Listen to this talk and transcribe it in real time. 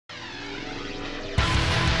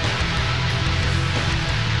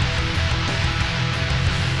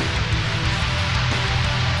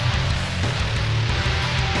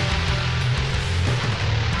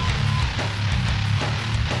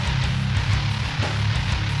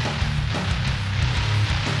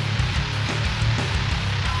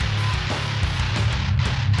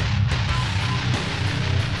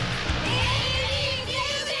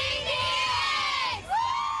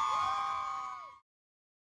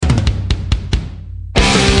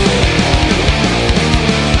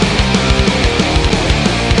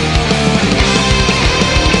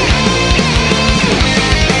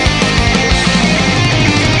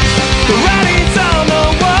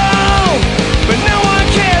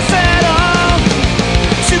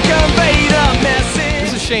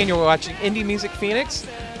and you're watching Indie Music Phoenix.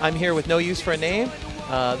 I'm here with No Use for a Name.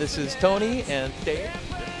 This is Tony and Dave.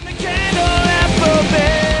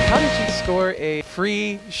 How did you score a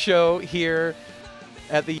free show here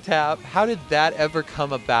at the Tap? How did that ever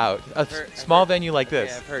come about? A small venue like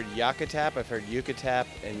this. I've heard Yucatap, I've heard Yucatap,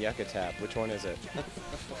 and Yucatap. Which one is it?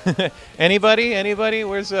 Anybody?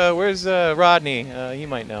 Where's Rodney? He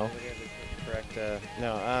might know. Correct.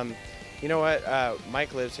 No. You know what?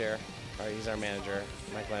 Mike lives here. He's our manager,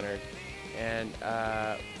 Mike Leonard, and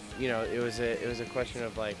you know, it was a question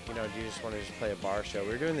of like, you know, do you just want to just play a bar show? We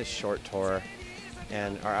were doing this short tour,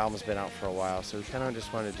 and our album's been out for a while, so we kind of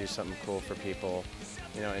just wanted to do something cool for people,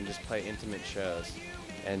 you know, and just play intimate shows,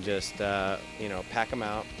 and just you know, pack them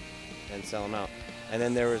out and sell them out. And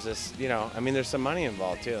then there was this, you know, I mean, there's some money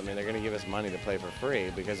involved too. I mean, they're going to give us money to play for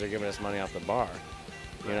free because they're giving us money off the bar.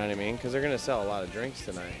 You know what I mean? Because they're going to sell a lot of drinks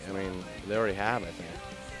tonight. I mean, they already have, I think.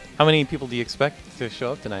 How many people do you expect to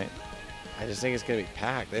show up tonight? I just think it's going to be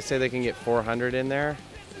packed. They say they can get 400 in there.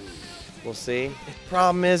 We'll see.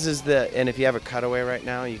 Problem is that, and if you have a cutaway right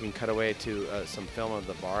now, you can cut away to some film of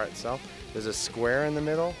the bar itself. There's a square in the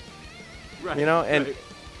middle, right, you know, and right.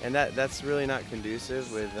 And that's really not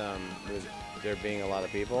conducive with there being a lot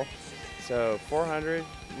of people. So 400,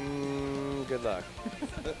 good luck.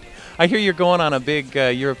 I hear you're going on a big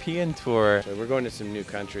European tour. So we're going to some new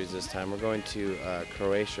countries this time. We're going to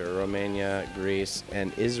Croatia, Romania, Greece,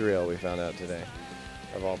 and Israel, we found out today,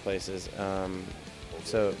 of all places.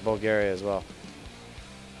 So Bulgaria as well.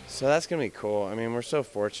 So that's going to be cool. I mean, we're so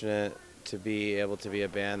fortunate to be able to be a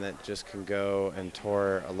band that just can go and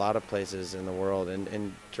tour a lot of places in the world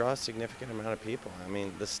and draw a significant amount of people. I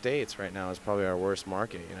mean, the States right now is probably our worst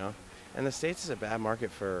market, you know? And the States is a bad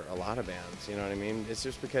market for a lot of bands, you know what I mean? It's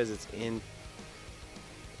just because it's in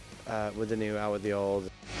with the new, out with the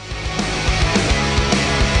old.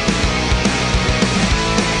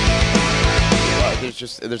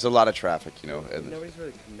 There's a lot of traffic, you know. Nobody's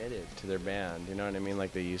really committed to their band, you know what I mean?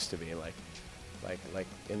 Like they used to be, like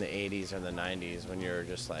in the 80s or the 90s when you're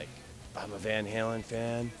just like, I'm a Van Halen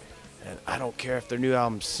fan, and I don't care if their new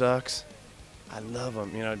album sucks. I love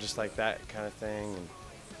them, you know, just like that kind of thing. And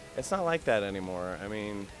it's not like that anymore. I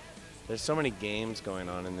mean, there's so many games going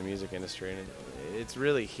on in the music industry, and it's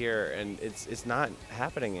really here, and it's not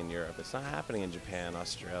happening in Europe. It's not happening in Japan,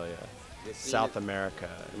 Australia, South America.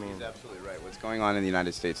 I mean, he's absolutely right. What's going on in the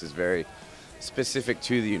United States is very specific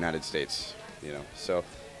to the United States, you know. So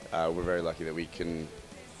we're very lucky that we can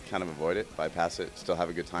kind of avoid it, bypass it, still have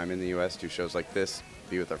a good time in the U.S., do shows like this,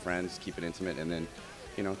 be with our friends, keep it intimate, and then,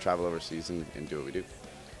 you know, travel overseas and do what we do.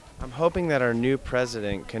 I'm hoping that our new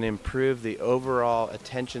president can improve the overall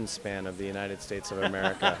attention span of the United States of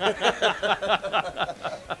America.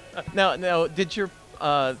 Now, did your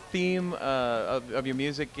theme of your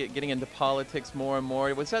music getting into politics more and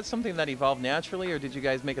more, was that something that evolved naturally, or did you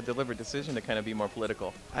guys make a deliberate decision to kind of be more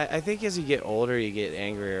political? I think as you get older, you get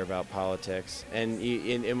angrier about politics, and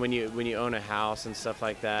when you own a house and stuff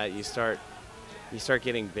like that, you start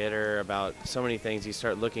getting bitter about so many things. You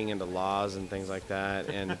start looking into laws and things like that,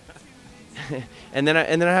 and and then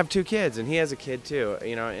I have two kids, and he has a kid too,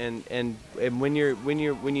 you know, and when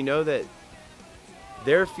you know that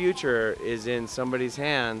their future is in somebody's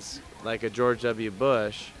hands, like a George W.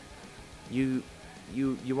 Bush, you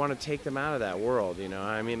want to take them out of that world, you know.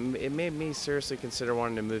 I mean, it made me seriously consider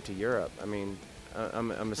wanting to move to Europe. I mean,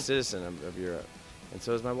 I'm a citizen of Europe, and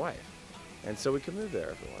so is my wife, and so we could move there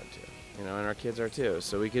if we wanted to. You know, and our kids are too,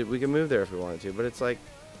 so we could move there if we wanted to. But it's like,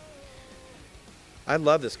 I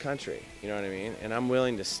love this country, you know what I mean, and I'm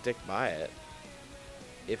willing to stick by it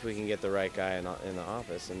if we can get the right guy in the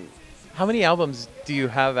office. And how many albums do you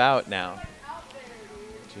have out now?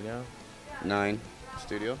 Do you know? 9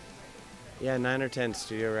 studio. Yeah, 9 or 10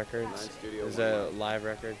 studio records. 9 studio. There's a live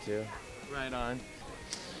record too. Right on.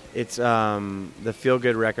 It's the Feel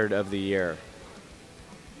Good Record of the Year.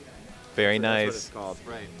 Very nice. That's what it's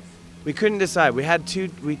called. Right. We couldn't decide. We had two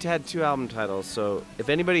album titles, so if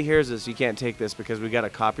anybody hears this, you can't take this because we got a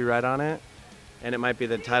copyright on it, and it might be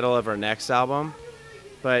the title of our next album.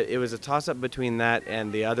 But it was a toss-up between that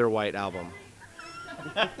and the other White Album.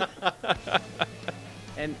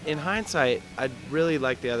 And in hindsight, I'd really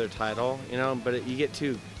like the other title, you know, but you get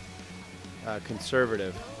too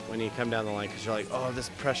conservative when you come down the line because you're like, oh, this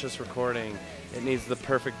precious recording, it needs the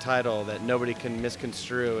perfect title that nobody can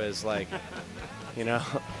misconstrue as like, you know,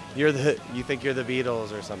 you think you're the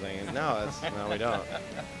Beatles or something. And no, we don't.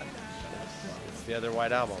 It's the other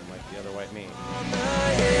White Album, like the other White Me. On the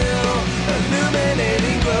hill,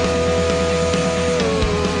 illuminating glow,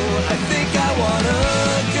 I think I wanna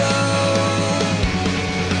go.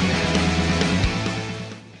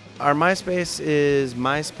 Our MySpace is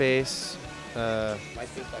MySpace.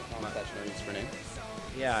 MySpace.com/NoUseForName.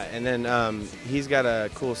 Yeah, and then he's got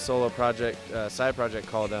a cool solo project, side project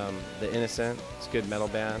called The Innocent. It's a good metal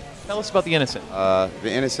band. Tell us about The Innocent. The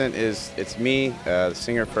Innocent it's me, the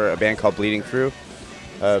singer for a band called Bleeding Through,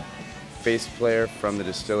 bass player from the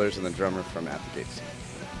Distillers, and the drummer from At the Gates.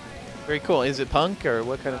 Very cool. Is it punk or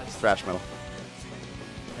what kind of? Thrash metal.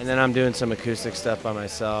 And then I'm doing some acoustic stuff by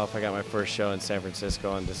myself. I got my first show in San Francisco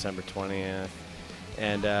on December 20th.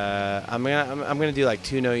 And I'm gonna do like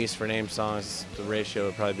 2 No Use for Name songs. The ratio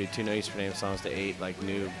would probably be 2 No Use for Name songs to 8 like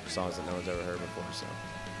new songs that no one's ever heard before. So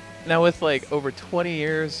Now with like over 20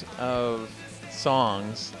 years of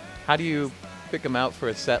songs, how do you pick them out for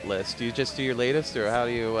a set list? Do you just do your latest, or how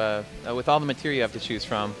do you, with all the material you have to choose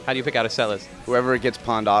from, how do you pick out a set list? Whoever it gets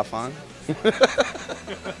pawned off on.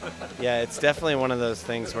 yeah, it's definitely one of those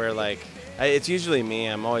things where like it's usually me.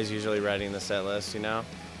 I'm always usually writing the set list, you know.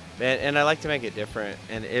 And I like to make it different.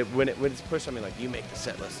 And when it's pushed on me like, you make the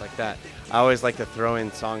set list like that, I always like to throw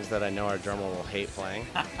in songs that I know our drummer will hate playing.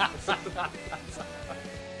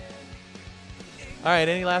 All right,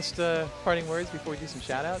 any last parting words before we do some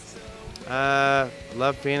shout-outs?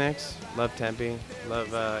 Love Phoenix, love Tempe,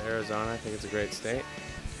 love Arizona. I think it's a great state.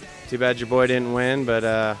 Too bad your boy didn't win,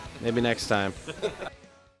 but maybe next time.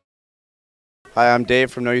 Hi, I'm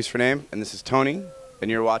Dave from No Use for Name, and this is Tony,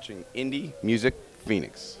 and you're watching Indie Music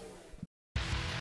Phoenix.